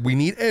what? We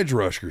need edge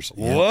rushers.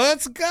 Yeah.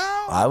 Let's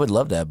go. I would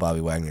love to have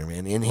Bobby Wagner,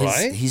 man. And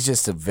he's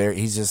just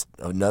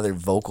another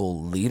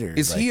vocal leader.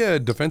 Is he a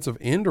defensive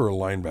end or a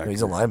linebacker?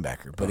 He's a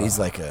linebacker, but he's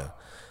like a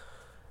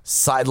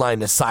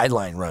sideline to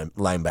sideline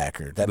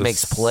linebacker that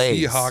makes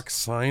plays. Seahawks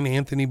sign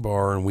Anthony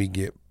Barr, and we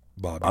get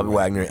Bobby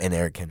Wagner and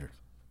Eric Kendricks.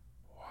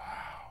 Wow.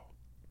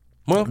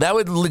 Well, that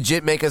would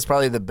legit make us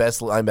probably the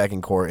best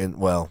linebacking core in.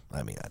 Well,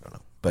 I mean, I don't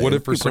know. But what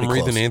if for some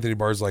reason Anthony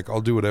Barr's like,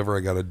 I'll do whatever I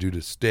got to do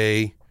to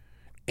stay,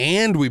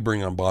 and we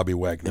bring on Bobby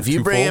Wagner? If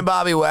you bring in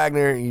Bobby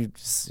Wagner,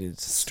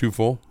 it's too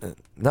full.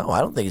 No,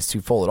 I don't think it's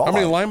too full at all. How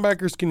many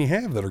linebackers can you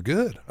have that are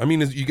good? I mean,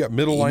 you got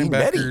middle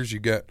linebackers, you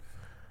got,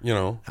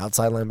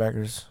 outside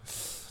linebackers.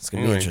 It's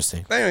going to be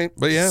interesting. Anyway,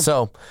 but yeah.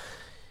 So,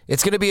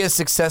 it's going to be a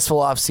successful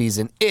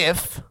offseason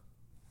if, of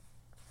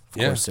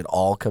course, it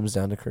all comes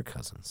down to Kirk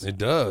Cousins. It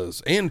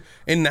does. And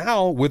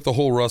now, with the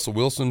whole Russell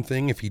Wilson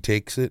thing, if he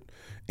takes it,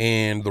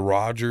 and the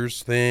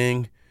Rodgers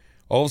thing,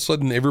 all of a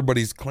sudden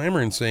everybody's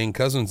clamoring saying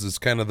Cousins is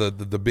kind of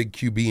the big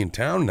QB in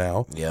town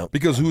now. Yeah.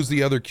 Because who's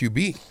the other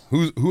QB?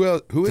 Who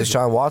is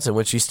Deshaun Watson,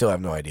 which you still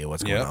have no idea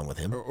what's going on with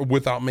him.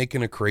 Without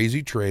making a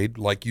crazy trade,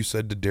 like you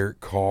said, to Derek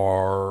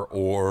Carr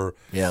or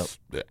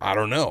I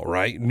don't know,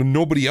 right?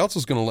 Nobody else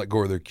is going to let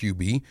go of their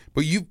QB.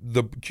 But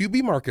the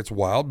QB market's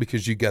wild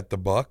because you got the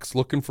Bucs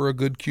looking for a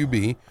good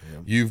QB.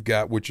 You've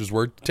got, which is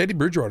where Teddy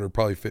Bridgewater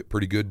probably fit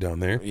pretty good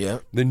down there. Yeah.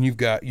 Then you've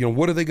got,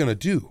 what are they going to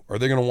do? Are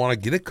they going to want to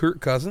get a Kirk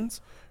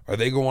Cousins? Are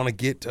they going to want to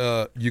get,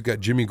 you got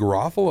Jimmy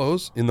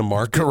Garoppolo's in the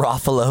market.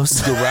 Garoppolo's.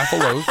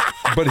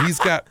 But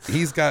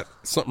he's got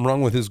something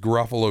wrong with his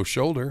Garoppolo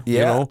shoulder,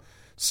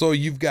 So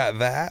you've got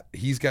that.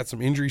 He's got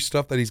some injury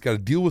stuff that he's got to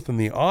deal with in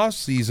the off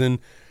season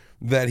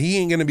that he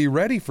ain't going to be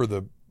ready for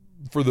the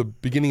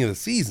beginning of the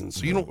season.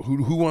 So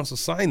who wants to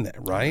sign that,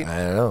 right? I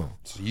don't know.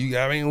 So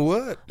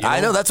what? I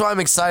know. That's why I'm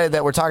excited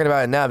that we're talking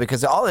about it now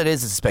because all it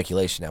is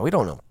speculation now. We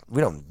don't know.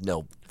 We don't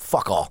know.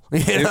 Fuck all.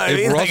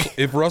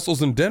 If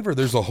Russell's in Denver,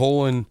 there's a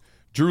hole in.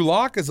 Drew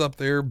Lock is up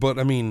there, but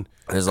I mean,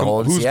 there's a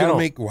hole in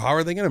Seattle. How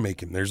are they going to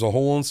make him? There's a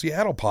hole in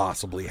Seattle,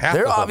 possibly.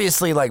 They're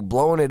obviously like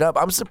blowing it up.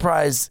 I'm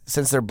surprised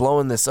since they're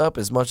blowing this up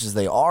as much as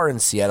they are in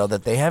Seattle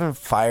that they haven't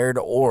fired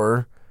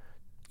or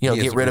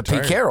get rid of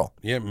Pete Carroll.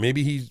 Yeah,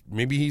 maybe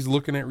he's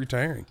looking at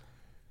retiring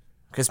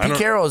because Pete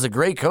Carroll is a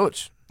great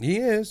coach. He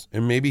is,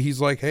 and maybe he's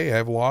like, hey,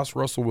 I've lost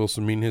Russell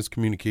Wilson. Meaning his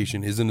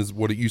communication isn't as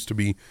what it used to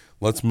be.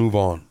 Let's move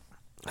on.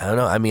 I don't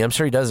know. I mean, I'm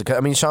sure he does it. I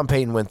mean, Sean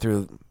Payton went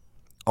through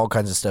all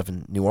kinds of stuff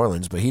in New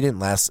Orleans, but he didn't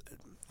last,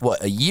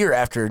 a year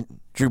after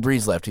Drew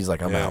Brees left, he's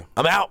like, I'm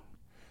out.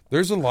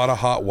 There's a lot of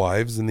hot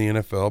wives in the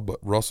NFL, but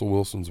Russell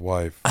Wilson's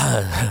wife.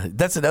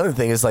 That's another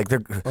thing. It's like,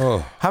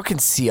 how can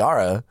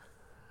Ciara...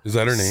 Is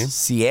that her name?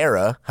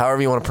 Sierra,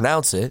 however you want to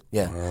pronounce it.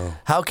 Yeah.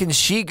 How can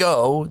she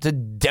go to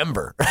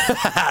Denver?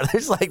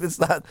 It's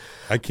not.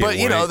 I can't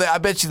wait. But, I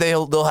bet you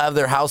they'll have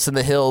their house in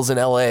the hills in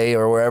L.A.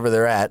 or wherever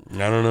they're at. I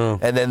don't know.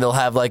 And then they'll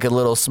have like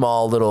a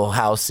small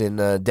house in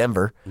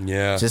Denver.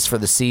 Yeah. Just for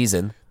the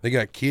season. They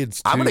got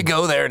kids, too. I'm going to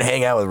go there and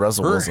hang out with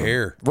Russell Wilson. Her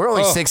hair. We're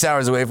only 6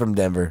 hours away from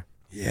Denver.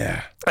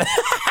 Yeah.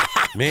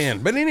 Man.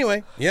 But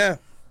anyway, yeah.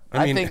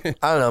 I don't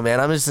know, man.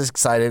 I'm just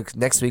excited.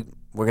 Next week,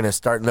 We're going to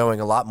start knowing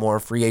a lot more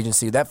free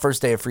agency. That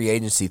first day of free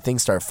agency,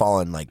 things start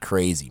falling like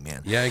crazy,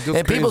 man. Yeah, it goes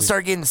and crazy. People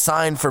start getting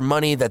signed for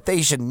money that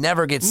they should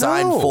never get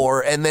signed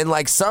for. And then,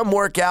 like, some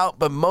work out,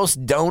 but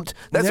most don't.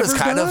 That's what's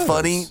kind of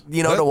funny,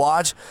 to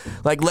watch.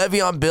 Like,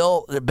 Le'Veon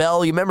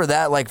Bell, you remember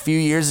that, like, a few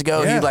years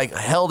ago? Yeah. He, like,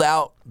 held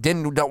out.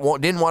 Didn't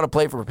want to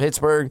play for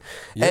Pittsburgh.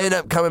 Yep. Ended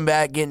up coming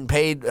back, getting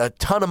paid a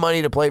ton of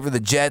money to play for the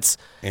Jets.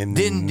 And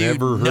didn't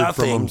never do heard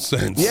from him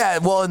since. Yeah,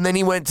 well, and then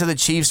he went to the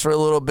Chiefs for a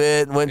little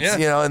bit.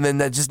 And then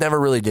that just never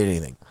really did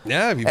anything.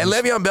 Yeah, and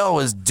Le'Veon Bell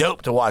was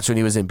dope to watch when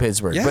he was in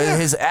Pittsburgh. Yeah. But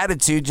his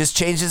attitude just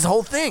changed his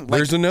whole thing.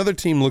 There's another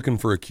team looking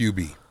for a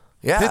QB.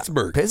 Yeah,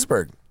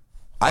 Pittsburgh.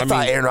 I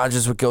thought Aaron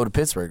Rodgers would go to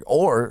Pittsburgh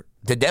or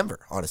to Denver,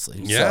 honestly.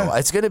 Yeah. So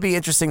it's going to be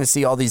interesting to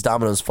see all these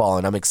dominoes fall,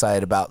 and I'm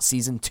excited about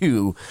season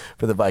 2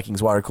 for the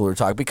Vikings Water Cooler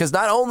Talk, because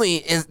not only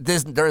is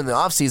this during the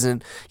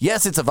offseason,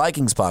 yes, it's a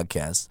Vikings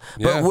podcast,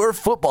 but we're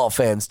football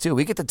fans too.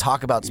 We get to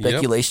talk about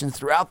speculation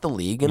throughout the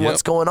league and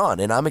what's going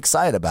on, and I'm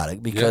excited about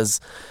it because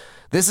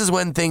this is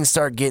when things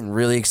start getting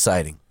really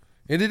exciting.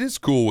 And it is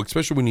cool,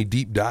 especially when you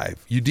deep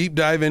dive. You deep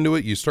dive into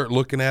it, you start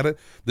looking at it.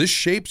 This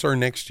shapes our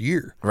next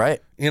year.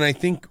 Right. And I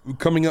think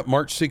coming up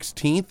March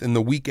 16th and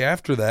the week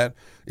after that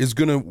is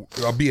going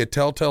to be a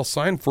telltale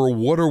sign for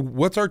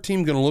what's our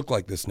team going to look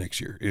like this next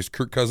year. Is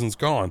Kirk Cousins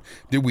gone?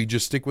 Did we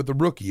just stick with the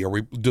rookie?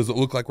 Does it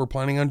look like we're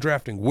planning on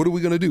drafting? What are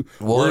we going to do?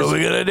 What are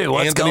we going to do?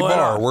 What's Anthony going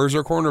Barr, on? Where's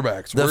our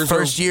cornerbacks? The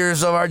first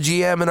years of our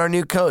GM and our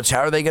new coach, how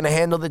are they going to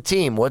handle the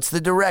team? What's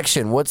the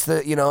direction? What's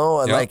the,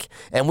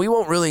 and we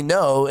won't really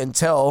know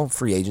until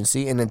free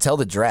agency and until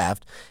the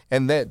draft.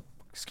 And then,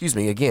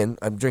 again,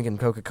 I'm drinking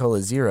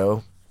Coca-Cola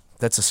Zero.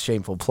 That's a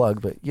shameful plug,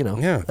 but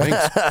Yeah,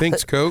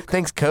 thanks Coke.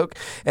 Thanks, Coke.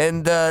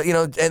 And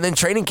and then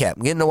training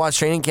camp. Getting to watch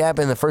training camp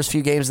and the first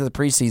few games of the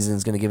preseason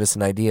is going to give us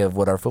an idea of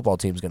what our football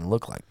team is going to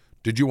look like.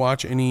 Did you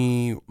watch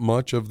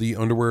much of the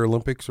Underwear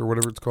Olympics or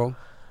whatever it's called?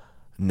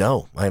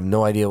 No, I have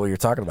no idea what you're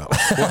talking about.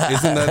 Well,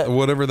 isn't that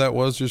whatever that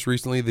was just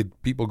recently? The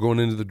people going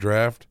into the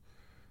draft.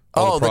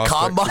 The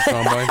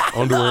combine.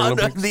 Underwear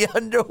Olympics. The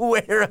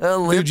Underwear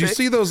Olympics. Dude, you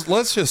see those?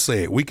 Let's just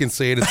say it. We can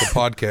say it. It's a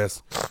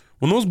podcast.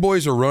 When those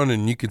boys are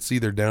running, you can see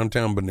their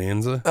downtown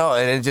bonanza. Oh,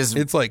 and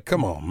it's like,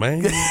 come on,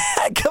 man.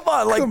 Come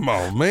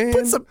on, man.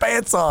 Put some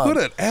pants on.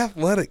 Put an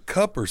athletic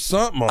cup or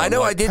something on. I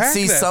know I did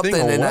see something,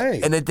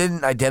 and it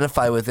didn't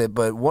identify with it,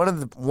 but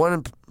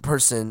one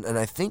person, and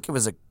I think it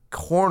was a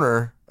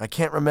corner, I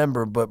can't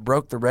remember, but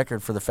broke the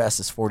record for the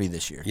fastest 40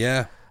 this year.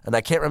 Yeah. And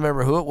I can't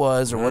remember who it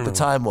was or what the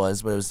time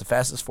was, but it was the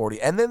fastest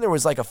 40. And then there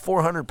was like a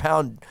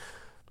 400-pound,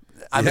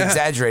 I'm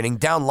exaggerating,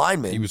 down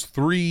lineman. He was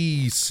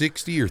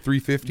 360 or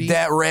 350.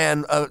 That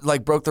ran,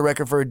 broke the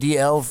record for a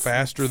DL.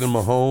 Faster than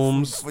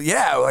Mahomes.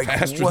 Yeah.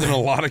 Faster than a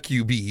lot of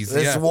QBs.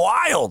 It's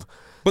wild.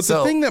 But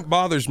the thing that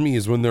bothers me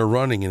is when they're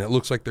running and it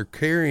looks like they're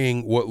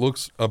carrying what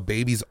looks a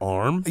baby's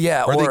arm.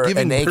 Yeah, or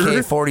an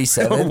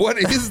AK-47. What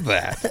is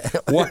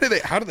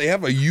that? How do they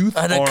have a youth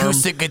arm? An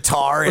acoustic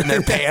guitar in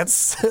their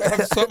pants.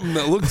 Have something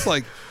that looks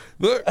like,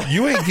 look,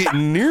 you ain't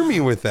getting near me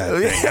with that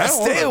thing.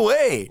 Stay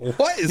away.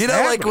 What is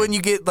happening? Like when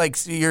you get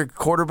your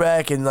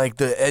quarterback and like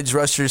the edge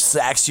rusher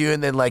sacks you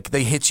and then like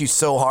they hit you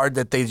so hard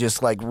that they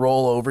just like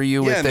roll over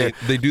you with their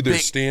they do their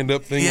stand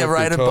up thing. Yeah,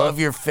 right above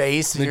your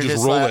face. And they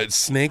just roll that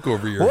snake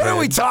over your head. What are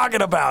we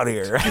talking about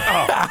here?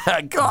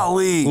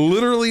 Golly.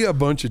 Literally a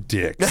bunch of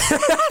dicks.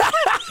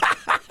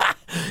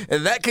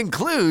 And that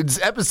concludes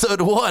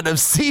episode 1 of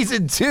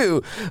season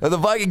 2 of the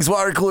Vikings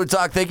Water Cooler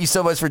Talk. Thank you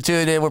so much for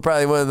tuning in. We're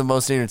probably one of the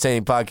most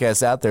entertaining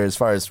podcasts out there as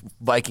far as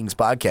Vikings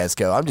podcasts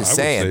go. I'm just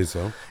saying. I would say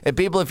so. And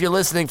people, if you're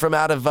listening from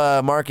out of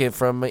market,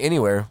 from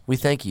anywhere, we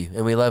thank you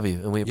and we love you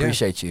and we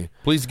appreciate you.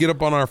 Please get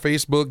up on our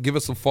Facebook, give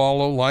us a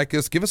follow, like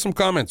us, give us some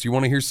comments. You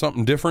want to hear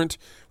something different?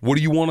 What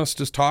do you want us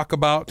to talk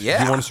about? Yeah.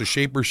 Do you want us to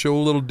shape our show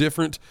a little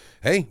different?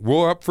 Hey,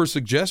 we're up for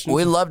suggestions.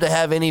 We'd love to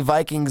have any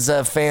Vikings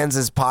fans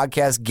as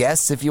podcast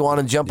guests if you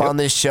want to jump on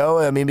this show.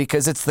 I mean,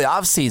 because it's the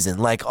off season,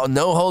 like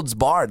no holds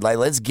barred. Like,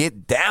 let's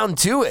get down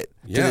to it,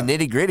 to the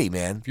nitty gritty,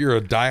 man. If you're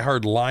a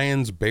diehard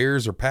Lions,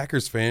 Bears, or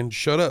Packers fan,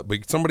 shut up.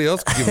 But somebody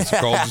else can give us a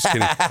call. Just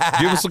kidding.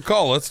 Give us a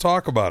call. Let's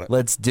talk about it.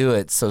 Let's do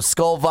it. So,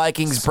 Skull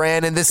Vikings,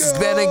 Brandon, this has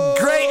been a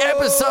great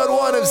episode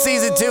 1 of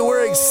season 2.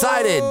 We're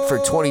excited for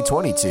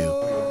 2022.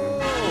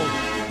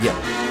 Yeah.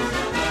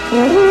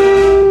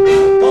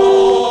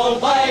 Skol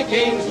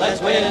Vikings, let's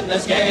win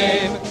this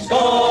game.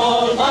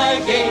 Skol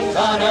Vikings,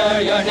 honor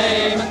your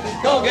name.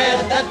 Go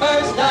get that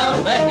first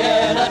down, then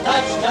get a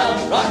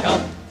touchdown. Rock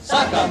 'em,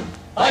 sock 'em,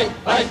 fight,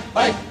 fight,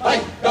 fight,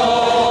 fight.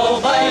 Go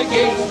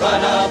Vikings,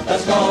 run up the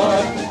score.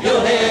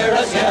 You'll hear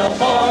us yell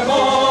for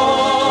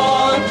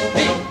more.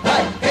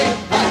 P-I-K-I-N-G-S.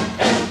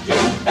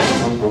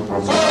 Skol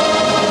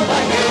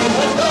Vikings,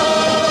 let's go.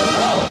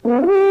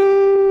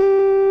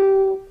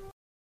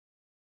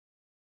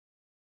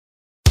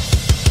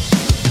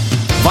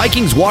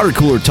 Vikings Water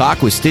Cooler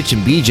Talk with Stitch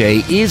and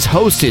BJ is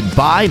hosted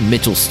by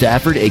Mitchell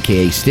Stafford,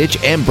 a.k.a. Stitch,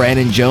 and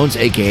Brandon Jones,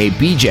 a.k.a.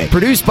 BJ.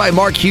 Produced by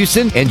Mark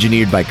Houston,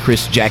 engineered by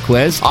Chris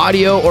Jacquez.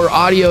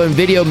 Audio and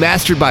video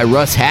mastered by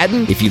Russ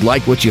Haddon. If you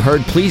like what you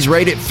heard, please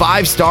rate it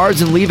 5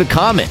 stars and leave a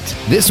comment.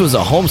 This was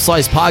a Home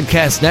Slice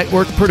Podcast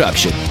Network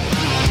production.